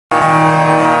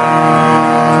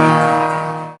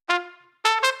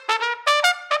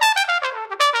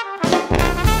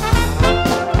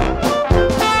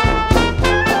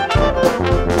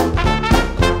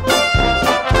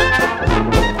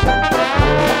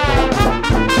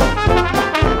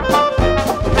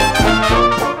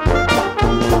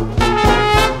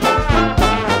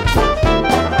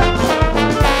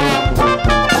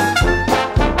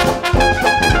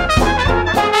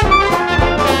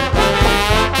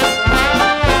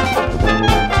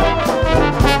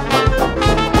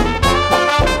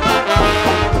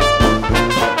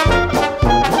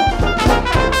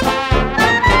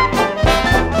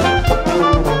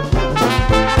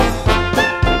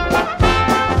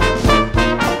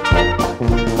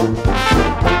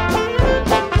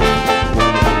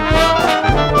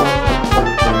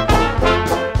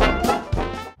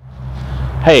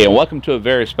Hey, and welcome to a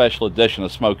very special edition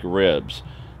of Smoky Ribs.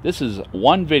 This is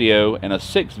one video and a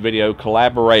 6-video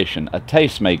collaboration, a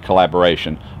taste-made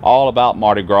collaboration, all about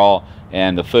Mardi Gras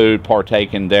and the food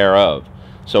partaken thereof.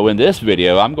 So in this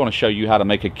video, I'm going to show you how to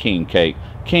make a king cake.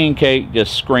 King cake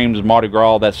just screams Mardi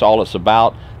Gras. That's all it's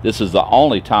about. This is the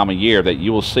only time of year that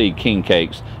you will see king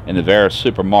cakes in the various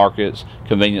supermarkets,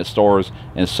 convenience stores,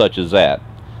 and such as that.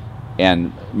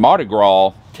 And Mardi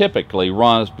Gras typically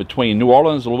runs between New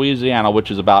Orleans, Louisiana,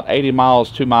 which is about 80 miles,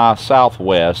 2 miles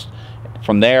southwest,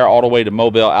 from there all the way to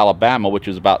Mobile, Alabama, which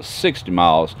is about 60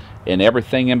 miles, and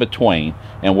everything in between,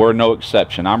 and we're no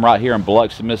exception. I'm right here in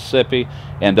Biloxi, Mississippi,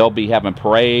 and they'll be having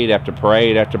parade after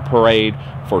parade after parade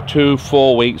for 2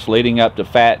 full weeks leading up to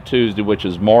Fat Tuesday, which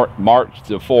is March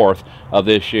the 4th of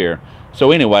this year.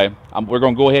 So anyway, we're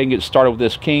going to go ahead and get started with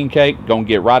this king cake. Going to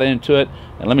get right into it,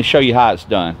 and let me show you how it's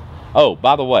done. Oh,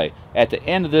 by the way, at the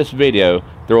end of this video,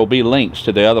 there will be links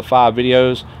to the other 5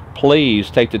 videos. Please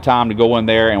take the time to go in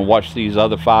there and watch these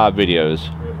other 5 videos.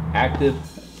 Active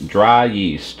dry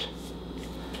yeast.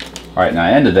 Alright,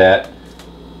 now into that,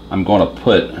 I'm going to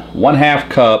put 1/2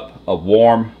 cup of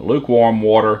lukewarm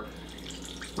water,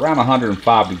 around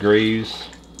 105 degrees.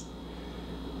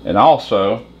 And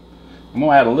also, I'm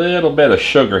going to add a little bit of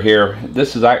sugar here.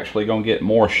 This is actually going to get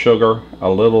more sugar a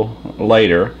little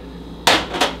later.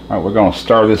 Alright, we're going to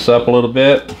stir this up a little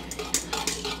bit.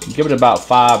 Give it about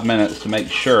 5 minutes to make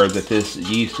sure that this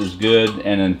yeast is good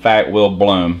and in fact will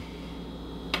bloom.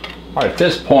 Alright, at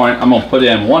this point I'm going to put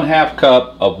in 1/2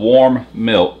 cup of warm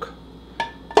milk.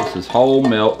 This is whole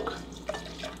milk.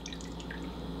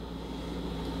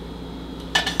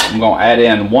 I'm going to add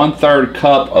in 1/3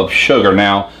 cup of sugar.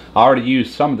 Now, I already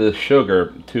used some of this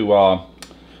sugar to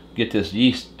get this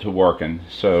yeast to working.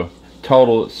 So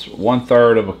total it's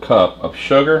 1/3 of a cup of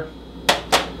sugar.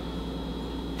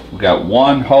 We've got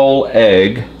 1 whole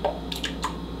egg.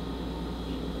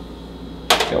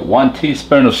 Got 1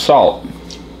 teaspoon of salt.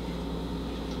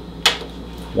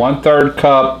 1/3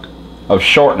 cup of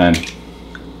shortening.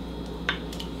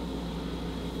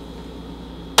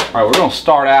 Alright, we're going to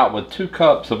start out with 2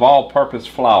 cups of all-purpose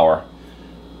flour.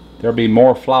 There'll be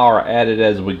more flour added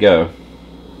as we go.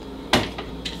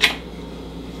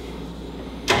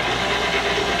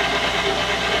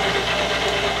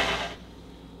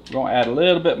 We're going to add a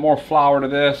little bit more flour to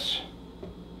this.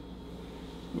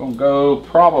 We're going to go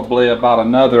probably about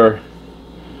another,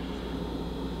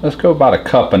 let's go about 1.5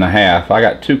 cups. I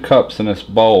got 2 cups in this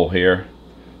bowl here.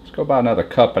 Let's go about another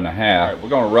 1.5 cups. All right, we're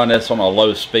going to run this on a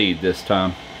low speed this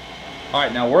time.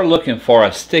 Alright, now we're looking for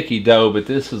a sticky dough, but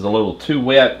this is a little too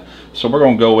wet, so we're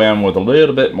going to go in with a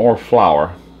little bit more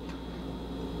flour.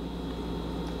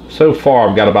 So far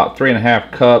I've got about 3.5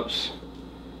 cups.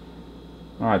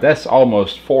 Alright, that's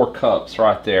almost 4 cups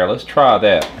right there. Let's try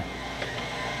that.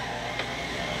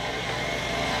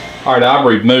 Alright, I've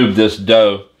removed this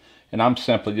dough, and I'm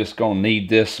simply just going to knead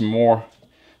this some more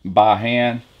by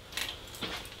hand.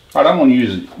 Alright, I'm going to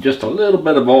use just a little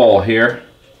bit of oil here.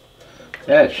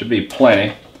 That should be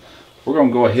plenty. We're going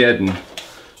to go ahead and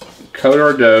coat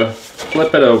our dough,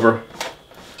 flip it over.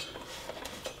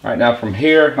 Alright, now from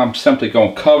here, I'm simply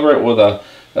going to cover it with a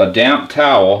damp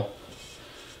towel.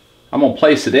 I'm going to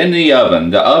place it in the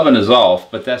oven. The oven is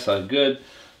off, but that's a good,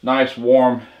 nice,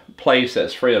 warm place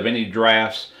that's free of any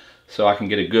drafts, so I can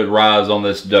get a good rise on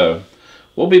this dough.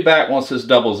 We'll be back once this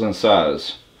doubles in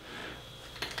size.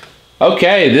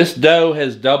 Okay, this dough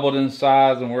has doubled in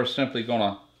size, and we're simply going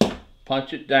to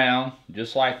punch it down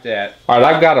just like that. Alright,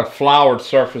 I've got a floured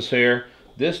surface here.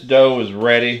 This dough is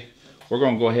ready. We're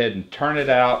going to go ahead and turn it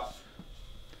out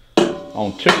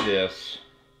onto this.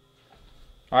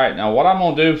 Alright, now what I'm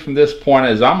going to do from this point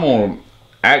is I'm going to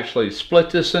actually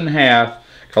split this in half,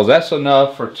 because that's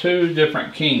enough for 2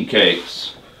 different king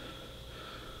cakes.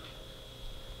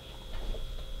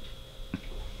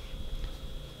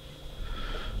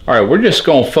 Alright, we're just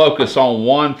going to focus on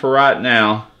one for right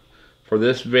now for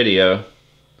this video.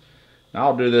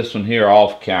 I'll do this one here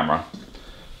off camera.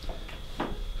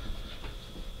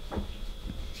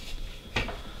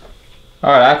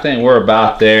 Alright, I think we're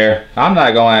about there. I'm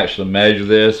not going to actually measure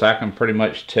this. I can pretty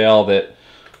much tell that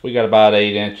we got about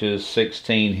 8 inches,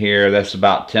 16 here. That's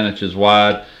about 10 inches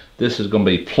wide. This is going to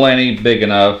be plenty big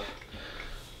enough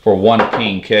for 1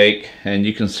 king cake. And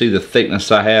you can see the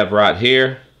thickness I have right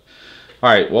here.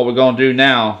 Alright, what we're going to do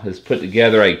now is put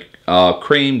together a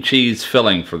cream cheese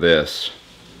filling for this.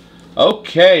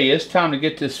 Okay, it's time to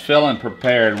get this filling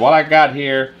prepared. What I got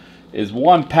here is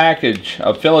 1 package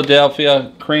of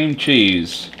Philadelphia cream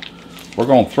cheese. We're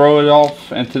going to throw it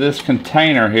off into this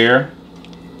container here.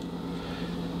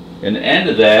 And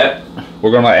into that,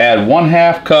 we're going to add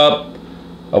 1/2 cup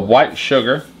of white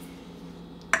sugar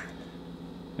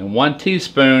and 1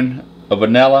 teaspoon of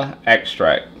vanilla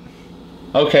extract.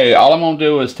 Okay, all I'm going to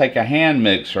do is take a hand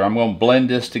mixer. I'm going to blend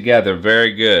this together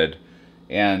very good.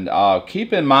 And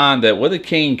keep in mind that with a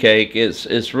king cake,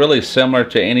 it's really similar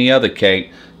to any other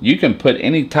cake. You can put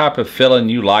any type of filling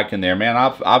you like in there. Man,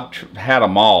 I've had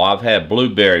them all. I've had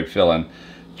blueberry filling,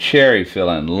 cherry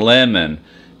filling, lemon.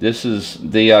 This is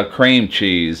the cream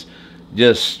cheese.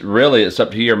 Just really, it's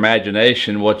up to your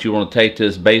imagination what you want to take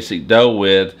this basic dough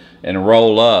with and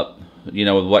roll up, you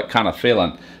know, with what kind of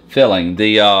filling.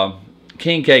 The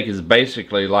king cake is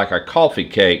basically like a coffee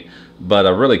cake, but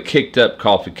a really kicked up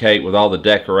coffee cake with all the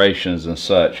decorations and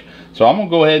such. So I'm going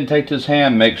to go ahead and take this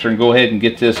hand mixer and go ahead and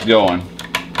get this going.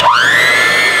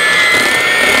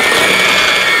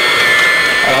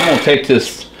 I'm going to take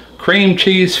this cream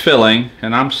cheese filling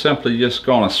and I'm simply just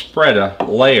going to spread a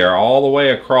layer all the way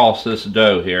across this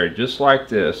dough here, just like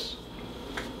this.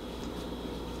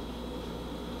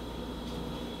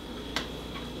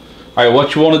 Alright,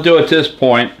 what you want to do at this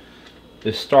point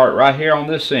is start right here on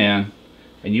this end,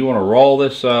 and you want to roll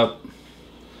this up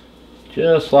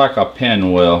just like a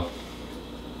pinwheel.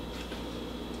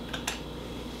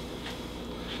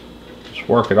 Just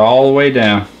work it all the way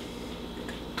down.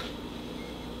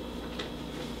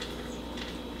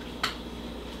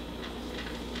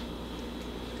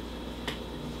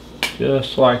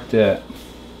 Just like that.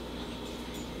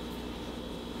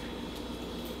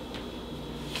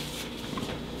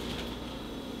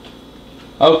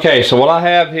 Okay, so what I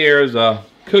have here is a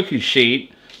cookie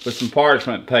sheet with some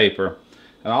parchment paper.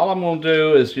 And all I'm going to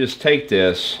do is just take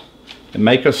this and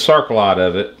make a circle out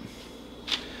of it.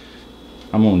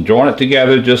 I'm going to join it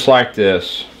together just like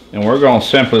this. And we're going to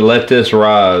simply let this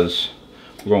rise.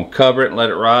 We're going to cover it and let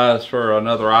it rise for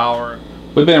another hour.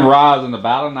 We've been rising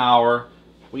about an hour.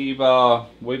 We've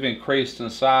increased in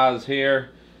size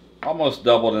here. Almost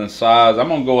doubled in size. I'm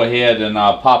going to go ahead and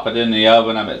pop it in the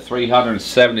oven. I'm at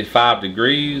 375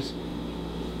 degrees.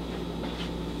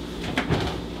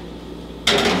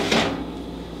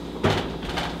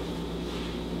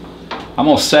 I'm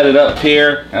going to set it up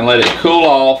here and let it cool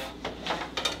off.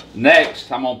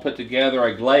 Next, I'm going to put together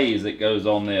a glaze that goes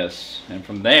on this. And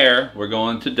from there, we're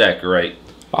going to decorate.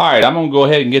 Alright, I'm going to go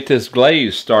ahead and get this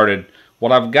glaze started.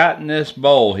 What I've got in this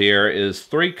bowl here is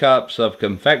 3 cups of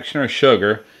confectioner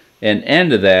sugar. And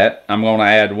into that, I'm going to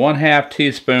add 1/2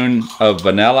 teaspoon of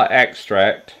vanilla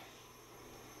extract.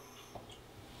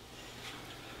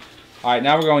 Alright,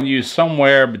 now we're going to use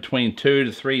somewhere between 2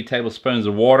 to 3 tablespoons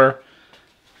of water.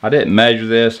 I didn't measure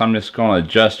this, I'm just going to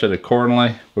adjust it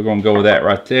accordingly. We're going to go with that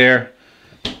right there.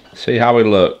 See how we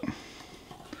look.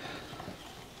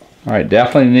 Alright,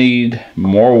 definitely need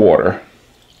more water.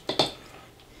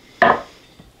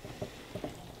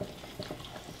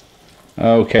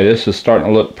 Okay, this is starting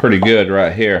to look pretty good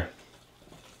right here.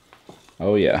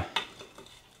 Oh yeah.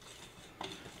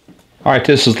 Alright,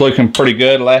 this is looking pretty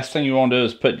good. Last thing you want to do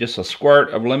is put just a squirt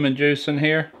of lemon juice in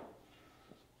here.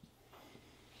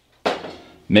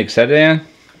 Mix that in.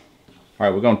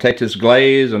 Alright, we're going to take this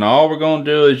glaze and all we're going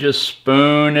to do is just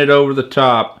spoon it over the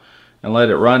top and let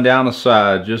it run down the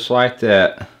side just like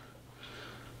that.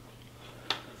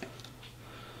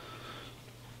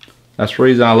 That's the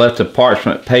reason I left the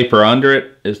parchment paper under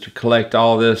it, is to collect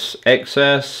all this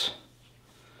excess.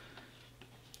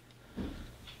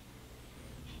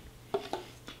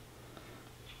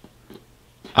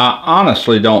 I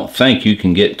honestly don't think you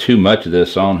can get too much of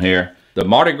this on here. The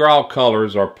Mardi Gras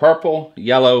colors are purple,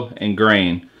 yellow, and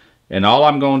green. And all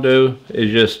I'm going to do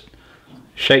is just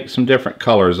shake some different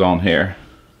colors on here.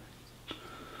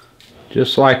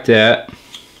 Just like that.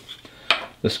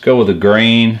 Let's go with the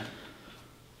green.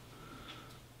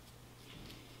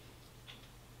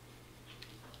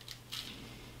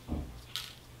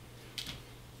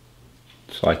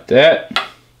 Just like that.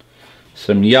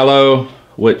 Some yellow,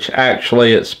 which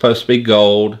actually it's supposed to be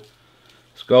gold.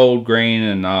 It's gold, green,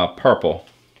 and purple.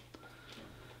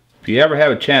 If you ever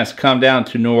have a chance to come down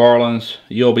to New Orleans,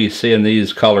 you'll be seeing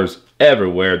these colors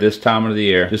everywhere this time of the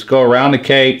year. Just go around the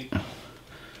cake,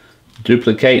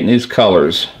 duplicating these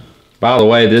colors. By the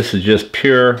way, this is just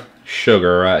pure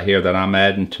sugar right here that I'm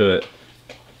adding to it.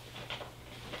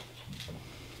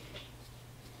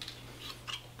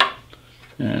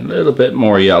 And a little bit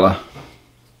more yellow.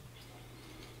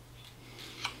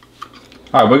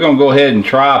 Alright, we're going to go ahead and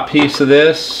try a piece of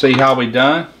this, see how we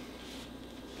done.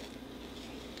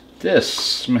 This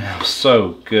smells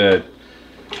so good.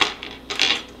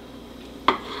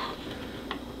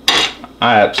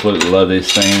 I absolutely love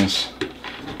these things.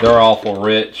 They're awful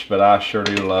rich, but I sure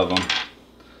do love them.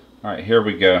 Alright, here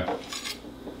we go.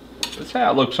 That's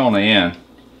how it looks on the end.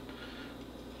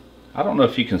 I don't know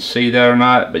if you can see that or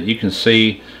not, but you can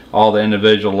see all the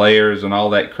individual layers and all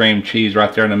that cream cheese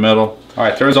right there in the middle. All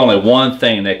right, there's only one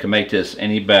thing that can make this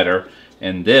any better,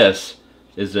 and this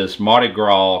is this Mardi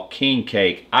Gras king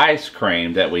cake ice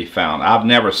cream that we found. I've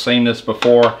never seen this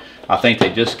before. I think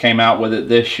they just came out with it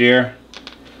this year.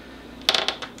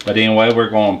 But anyway, we're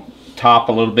going to top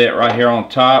a little bit right here on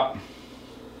top.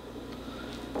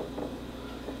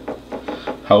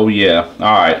 Oh yeah.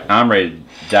 All right, I'm ready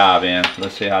to dive in.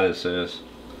 Let's see how this is.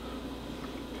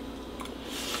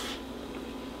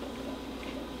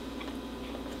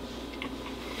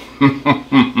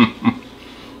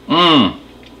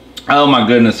 Oh my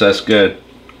goodness, that's good.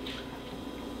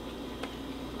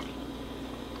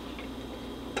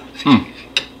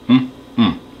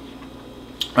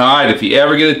 Alright, if you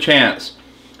ever get a chance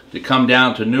to come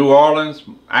down to New Orleans,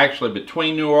 actually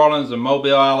between New Orleans and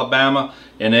Mobile, Alabama,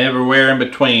 and everywhere in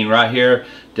between, right here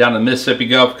down the Mississippi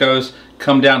Gulf Coast,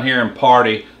 come down here and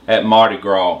party at Mardi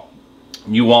Gras.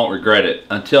 You won't regret it.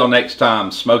 Until next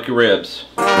time, smoky ribs.